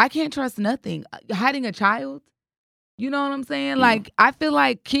 I can't trust nothing. Hiding a child. You know what I'm saying? Yeah. Like I feel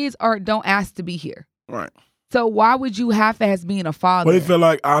like kids don't ask to be here. Right. So why would you half-ass being a father? Well, he feel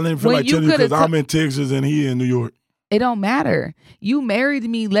like I didn't feel like telling you because I'm in Texas and he in New York. It don't matter. You married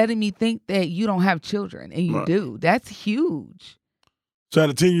me, letting me think that you don't have children, and you do. That's huge. So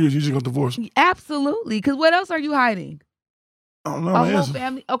after 10 years, you just gonna divorce him? Absolutely. Because what else are you hiding? I don't know. A whole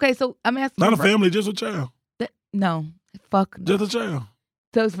family. Okay, so I'm asking. Not a family, just a child. No, fuck. No. Just a child.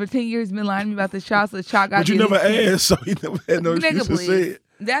 So for 10 years, been lying to me about this child. So the child got. But you never asked, so you never had no excuse to say it.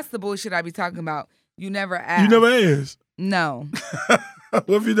 That's the bullshit I be talking about. You never asked. You never asked. No. What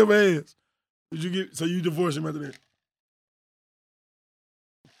if you never asked? So you divorced him after that?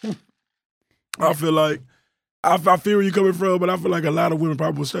 I feel like, I feel where you're coming from, but I feel like a lot of women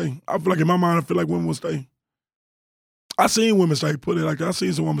probably will stay. I feel like in my mind, I feel like women will stay. I seen women stay, put it like that. I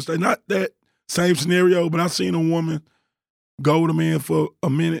seen some women stay. Not that same scenario, but I seen a woman go with a man for a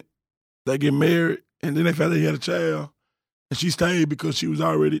minute. They get married, and then they found they had a child, and she stayed because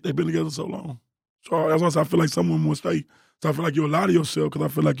they've been together so long. So that's why I feel like some women will stay. So I feel like you lie to yourself because I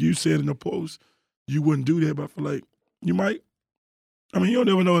feel like you said in the post you wouldn't do that, but I feel like you might. I mean, you'll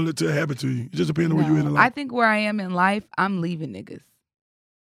never know until it happens to you. It just depends on where you're in life. I think where I am in life, I'm leaving niggas.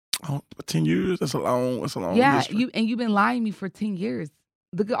 Oh, 10 years? That's a long Yeah, history. You've been lying to me for 10 years.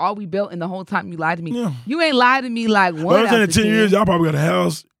 Look at all we built, and the whole time you lied to me. Yeah. You ain't lied to me like one. But I'm saying in 10 years, y'all probably got a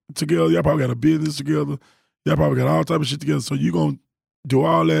house together. Y'all probably got a business together. Y'all probably got all type of shit together. So you going to do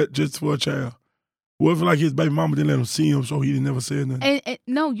all that just for a child. What if like his baby mama didn't let him see him, so he didn't never say nothing? And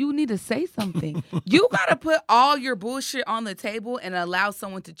no, you need to say something. You got to put all your bullshit on the table and allow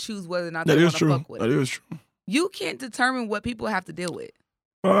someone to choose whether or not they want to fuck with it. That is true. You can't determine what people have to deal with.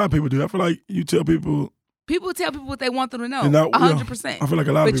 A lot of people do. I feel like you tell people. People tell people what they want them to know. 100%. I feel like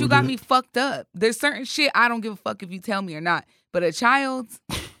a lot of people But you got me fucked up. There's certain shit I don't give a fuck if you tell me or not. But a child,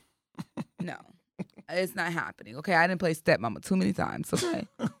 no. It's not happening. Okay, I didn't play stepmama too many times. Okay,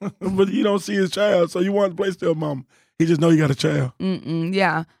 but you don't see his child, so you want to play stepmama. He just know you got a child.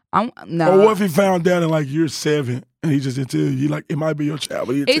 Yeah, no. Or what if he found out in like year 7 and he just didn't tell you? Like it might be your child,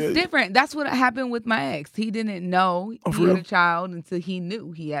 but it's different. That's what happened with my ex. He didn't know he had a child until he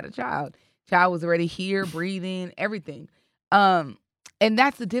knew he had a child. Child was already here, breathing, everything. And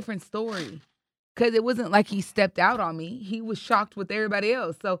that's a different story. Because it wasn't like he stepped out on me. He was shocked with everybody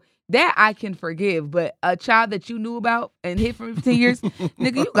else. So that I can forgive. But a child that you knew about and hid for 15 years,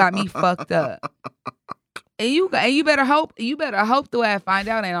 nigga, you got me fucked up. And you better hope the way I find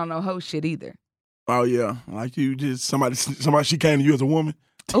out ain't on no hoe shit either. Oh yeah, like you just somebody she came to you as a woman.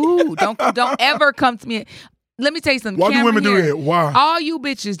 Ooh, don't ever come to me. Let me tell you something. Why do women do that? Why? All you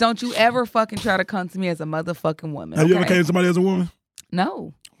bitches, don't you ever fucking try to come to me as a motherfucking woman. Have you ever came to somebody as a woman?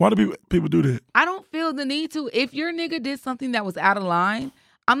 No. Why do people do that? I don't feel the need to. If your nigga did something that was out of line,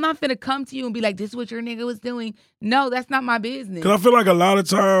 I'm not finna come to you and be like, this is what your nigga was doing. No, that's not my business. Because I feel like a lot of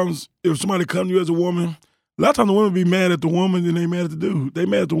times, if somebody come to you as a woman, a lot of times the women be mad at the woman and they mad at the dude. They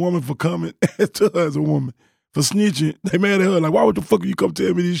mad at the woman for coming to her as a woman. For snitching. They mad at her. Like, why would the fuck you come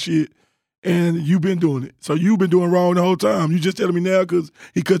tell me this shit? And you been doing it. So you been doing wrong the whole time. You just telling me now because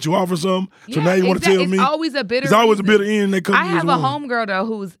he cut you off or something. So now you want to tell me. It's always a bitter It's always a bitter end. They come I have a homegirl, though,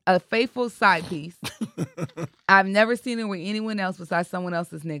 who's a faithful side piece. I've never seen her with anyone else besides someone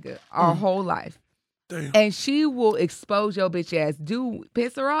else's nigga our whole life. Damn. And she will expose your bitch ass. Dude,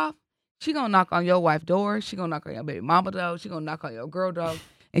 piss her off. She gonna knock on your wife's door. She gonna knock on your baby mama door. She gonna knock on your girl door.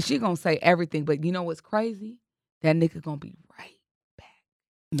 And she gonna say everything. But you know what's crazy? That nigga gonna be right.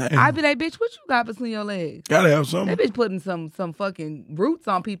 I be like, bitch, what you got between your legs? Gotta have something. That bitch putting some fucking roots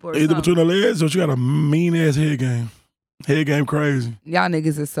on people or either something. Between the legs or you got a mean-ass head game. Head game crazy. Y'all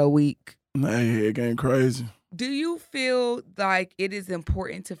niggas are so weak. Nah, head game crazy. Do you feel like it is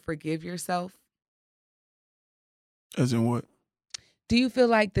important to forgive yourself? As in what? Do you feel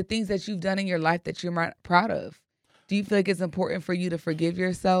like the things that you've done in your life that you're not proud of, do you feel like it's important for you to forgive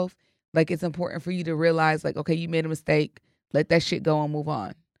yourself? Like it's important for you to realize like, okay, you made a mistake. Let that shit go and move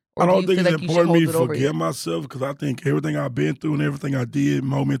on. Or I don't think it's like important for me to forget myself because I think everything I've been through and everything I did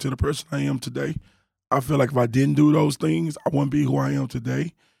molded me to the person I am today. I feel like if I didn't do those things, I wouldn't be who I am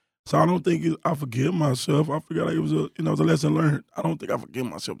today. So I don't think I forgive myself. I feel like it was a lesson learned. I don't think I forgive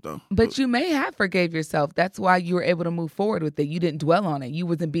myself though. But you may have forgave yourself. That's why you were able to move forward with it. You didn't dwell on it. You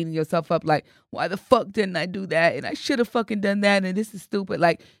wasn't beating yourself up like, why the fuck didn't I do that? And I should have fucking done that. And this is stupid.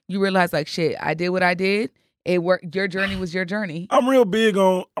 Like you realize like, shit, I did what I did. It worked. Your journey was your journey. I'm real big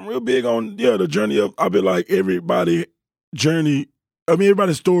on the journey of. I be like everybody's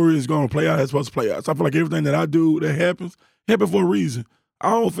story is gonna play out as it's supposed to play out. So I feel like everything that I do that happens for a reason. I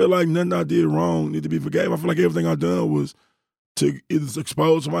don't feel like nothing I did wrong need to be forgave. I feel like everything I done was to either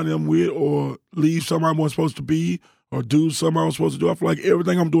expose somebody I'm with or leave somebody I wasn't supposed to be or do something I was supposed to do. I feel like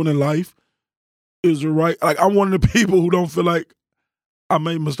everything I'm doing in life is the right. Like I'm one of the people who don't feel like I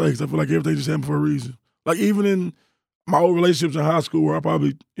made mistakes. I feel like everything just happened for a reason. Like even in my old relationships in high school where I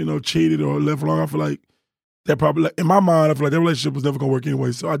probably, cheated or left alone, I feel like that probably, in my mind, I feel like that relationship was never going to work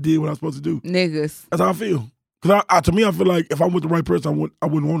anyway. So I did what I was supposed to do. Niggas. That's how I feel. Because to me, I feel like if I'm with the right person, I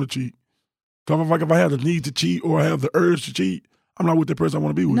wouldn't want to cheat. Because if I have the need to cheat or I have the urge to cheat, I'm not with the person I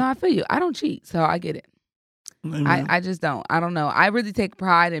want to be with. No, I feel you. I don't cheat, so I get it. I just don't. I don't know. I really take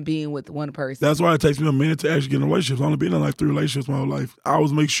pride in being with one person. That's why it takes me a minute to actually get in relationships. I've only been in like 3 relationships my whole life. I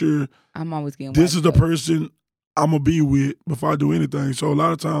always make sure I'm always getting this is the person I'm going to be with before I do anything. So a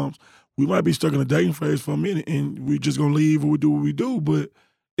lot of times we might be stuck in a dating phase for a minute and we just going to leave or we do what we do. But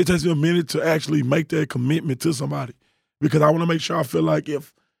it takes me a minute to actually make that commitment to somebody because I want to make sure I feel like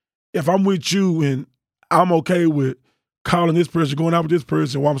if I'm with you and I'm okay with calling this person, going out with this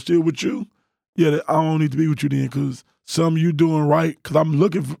person while I'm still with you, yeah, I don't need to be with you then because something you doing right. Because I'm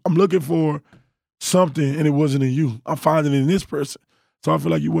looking for something and it wasn't in you. I'm finding it in this person. So I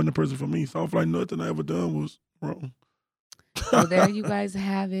feel like you wasn't the person for me. So I feel like nothing I ever done was wrong. So there you guys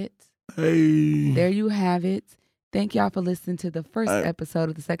have it. Hey. There you have it. Thank y'all for listening to the first episode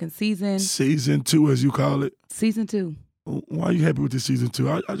of the second season. Season 2, as you call it. Season 2. Why are you happy with this season 2?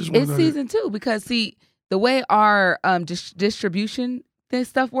 I just want to It's season 2 because, see, the way our distribution this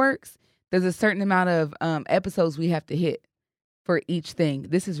stuff works, there's a certain amount of episodes we have to hit for each thing.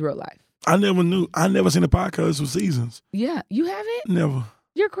 This is real life. I never knew. I never seen a podcast with seasons. Yeah. You haven't? Never.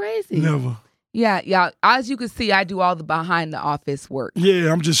 You're crazy. Never. Yeah. As you can see, I do all the behind the office work.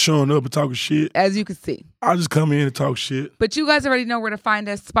 Yeah, I'm just showing up and talking shit. As you can see. I just come in and talk shit. But you guys already know where to find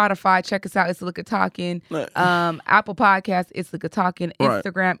us. Spotify, check us out. It's Look at Talking. Apple Podcasts, It's Look at Talking.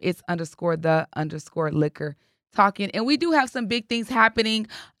 Instagram, It's _the_liquor talking. And we do have some big things happening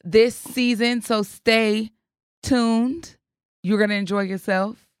this season, so stay tuned. You're going to enjoy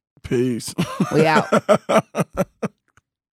yourself. Peace. We out.